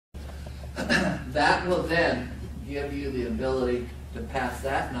that will then give you the ability to pass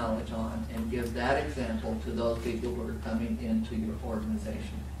that knowledge on and give that example to those people who are coming into your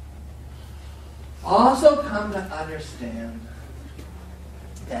organization. Also come to understand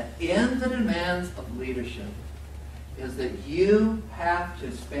that in the demands of leadership is that you have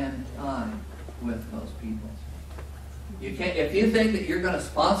to spend time with those people. You can't, if you think that you're going to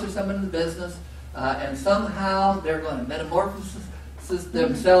sponsor someone in the business and somehow they're going to metamorphose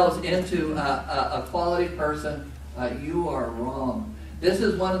themselves into a quality person, you are wrong. This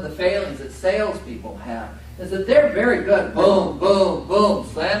is one of the failings that salespeople have, is that they're very good, boom, boom, boom,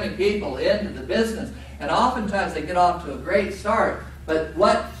 slamming people into the business. And oftentimes they get off to a great start. But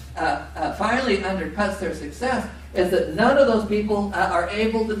what finally undercuts their success is that none of those people are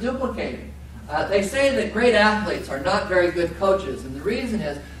able to duplicate it. They say that great athletes are not very good coaches. And the reason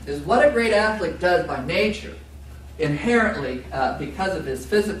is what a great athlete does by nature, inherently, because of his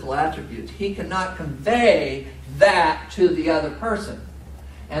physical attributes, he cannot convey that to the other person.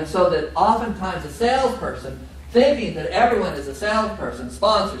 And so that oftentimes a salesperson, thinking that everyone is a salesperson,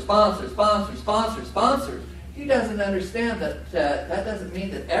 sponsor, sponsor, sponsor, sponsor, sponsor, he doesn't understand that that doesn't mean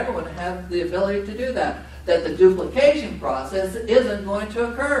that everyone has the ability to do that, that the duplication process isn't going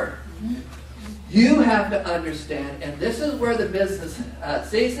to occur. You have to understand, and this is where the business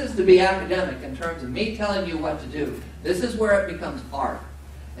ceases to be academic in terms of me telling you what to do. This is where it becomes art,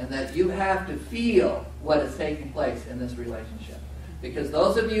 and that you have to feel what is taking place in this relationship. Because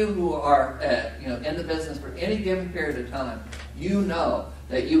those of you who are in the business for any given period of time, you know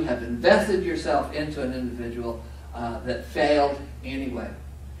that you have invested yourself into an individual that failed anyway.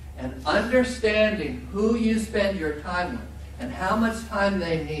 And understanding who you spend your time with and how much time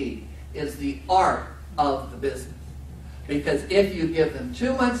they need is the art of the business. Because if you give them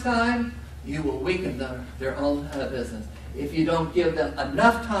too much time, you will weaken their own business. If you don't give them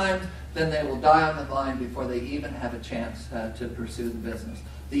enough time, then they will die on the vine before they even have a chance to pursue the business.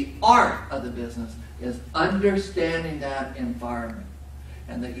 The art of the business is understanding that environment,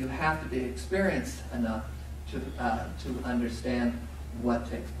 and that you have to be experienced enough to understand what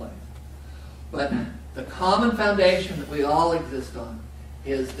takes place. But the common foundation that we all exist on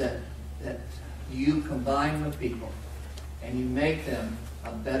is that you combine with people and you make them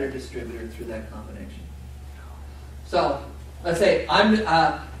a better distributor through that combination. So let's say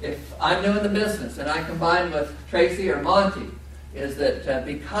if I'm new in the business and I combine with Tracy or Monty, is that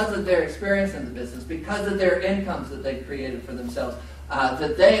because of their experience in the business, because of their incomes that they've created for themselves,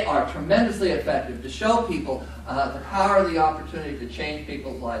 that they are tremendously effective to show people the power of the opportunity to change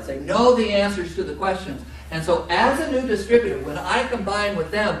people's lives. They know the answers to the questions. And so as a new distributor, when I combine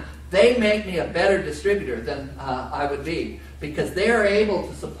with them, they make me a better distributor than I would be, because they are able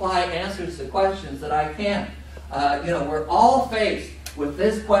to supply answers to questions that I can't. We're all faced with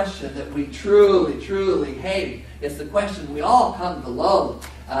this question that we truly, truly hate. It's the question we all come to loathe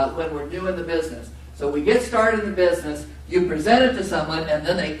when we're new in the business. So we get started in the business, you present it to someone, and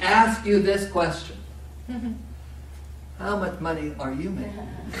then they ask you this question. How much money are you making?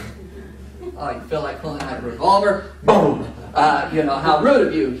 Oh, you feel like pulling out a revolver? Boom! How rude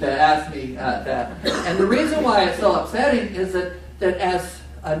of you to ask me that. And the reason why it's so upsetting is that as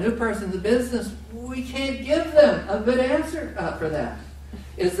a new person in the business, we can't give them a good answer for that.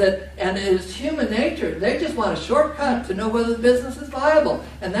 And it's human nature. They just want a shortcut to know whether the business is viable.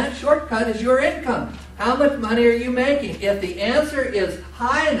 And that shortcut is your income. How much money are you making? If the answer is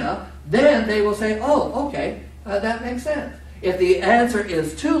high enough, then they will say, oh, okay, that makes sense. If the answer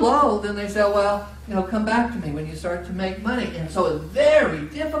is too low, then they say, well, come back to me when you start to make money. And so it's very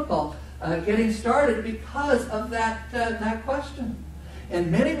difficult getting started because of that question. In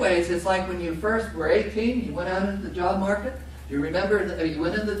many ways, it's like when you first were 18, you went out into the job market. You remember that you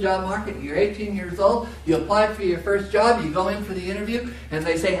went into the job market, you're 18 years old, you applied for your first job, you go in for the interview, and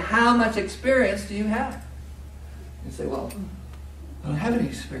they say, how much experience do you have? You say, well, I don't have any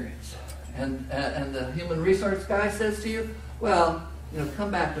experience. And the human resource guy says to you, well,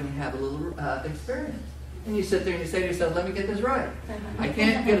 come back when you have a little experience. And you sit there and you say to yourself, let me get this right. I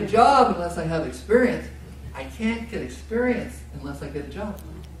can't get a job unless I have experience. I can't get experience unless I get a job.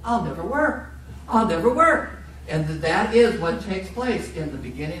 I'll never work. I'll never work. And that is what takes place in the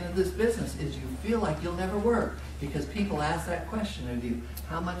beginning of this business, is you feel like you'll never work because people ask that question of you,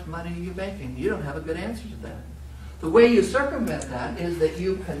 how much money are you making? You don't have a good answer to that. The way you circumvent that is that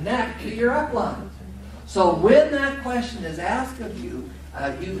you connect to your upline. So when that question is asked of you,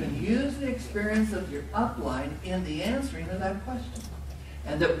 you can use the experience of your upline in the answering of that question.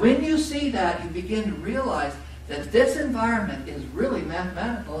 And that when you see that, you begin to realize that this environment is really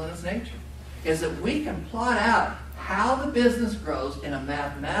mathematical in its nature. Is that we can plot out how the business grows in a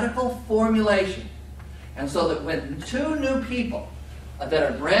mathematical formulation. And so that when two new people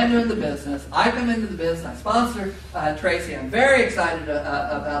that are brand new in the business, I come into the business, I sponsor Tracy, I'm very excited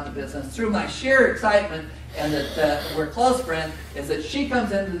about the business. Through my sheer excitement and that we're close friends, is that she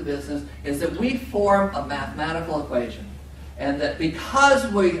comes into the business, is that we form a mathematical equation. And that because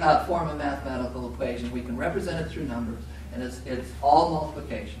we form a mathematical equation, we can represent it through numbers, and it's all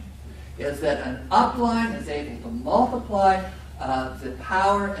multiplication. Is that an upline is able to multiply the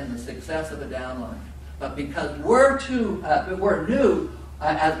power and the success of a downline. But because we're new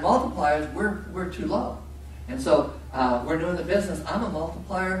as multipliers, we're too low. And so we're new in the business. I'm a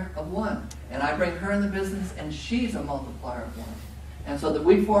multiplier of 1. And I bring her in the business, and she's a multiplier of 1. And so that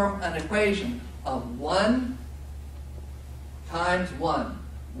we form an equation of 1 times 1.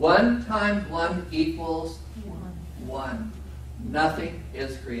 1 times 1 equals 1. Nothing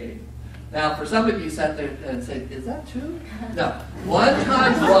is created. Now, for some of you sat there and said, is that 2? No. 1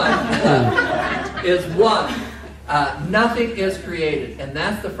 times 1 is 1. Nothing is created. And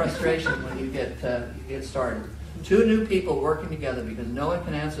that's the frustration when you get started. Two new people working together because no one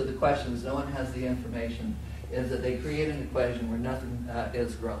can answer the questions, no one has the information, is that they create an equation where nothing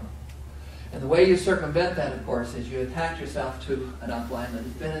is grown. And the way you circumvent that, of course, is you attach yourself to an upline that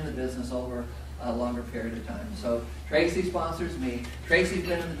has been in the business over a longer period of time. So Tracy sponsors me. Tracy's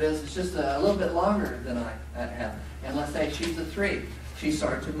been in the business just a little bit longer than I have. And let's say she's a 3. She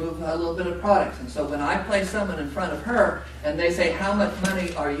started to move a little bit of products. And so when I place someone in front of her and they say, how much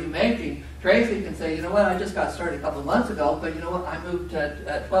money are you making? Tracy can say, you know what, I just got started a couple of months ago, but you know what, I moved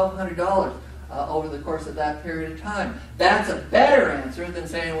 $1,200 over the course of that period of time. That's a better answer than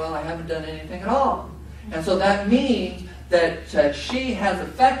saying, well, I haven't done anything at all. And so that means that she has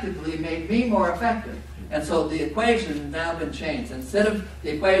effectively made me more effective. And so the equation has now been changed. Instead of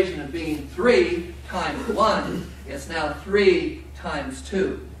the equation of being 3 times 1, it's now 3 times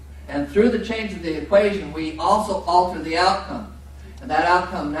 2. And through the change of the equation, we also alter the outcome. And that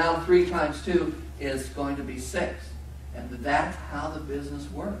outcome now, 3 times 2, is going to be 6. And that's how the business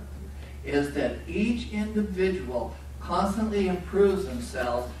works. Is that each individual constantly improves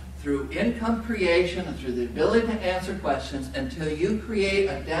themselves through income creation and through the ability to answer questions until you create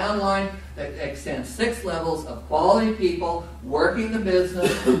a downline that extends 6 levels of quality people working the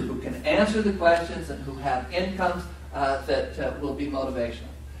business who can answer the questions and who have incomes that will be motivational.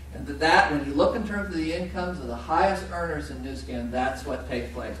 And that, when you look in terms of the incomes of the highest earners in Nu Skin, that's what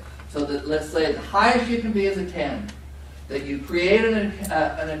takes place. So that, let's say the highest you can be is a 10. That you create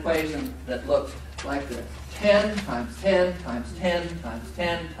an equation that looks like this. 10 times 10 times 10 times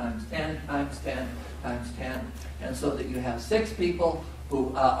 10 times 10 times 10 times 10. And so that you have 6 people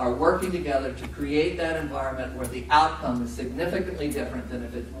who are working together to create that environment where the outcome is significantly different than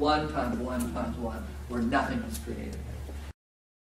if it's 1 times 1 times 1, where nothing is created.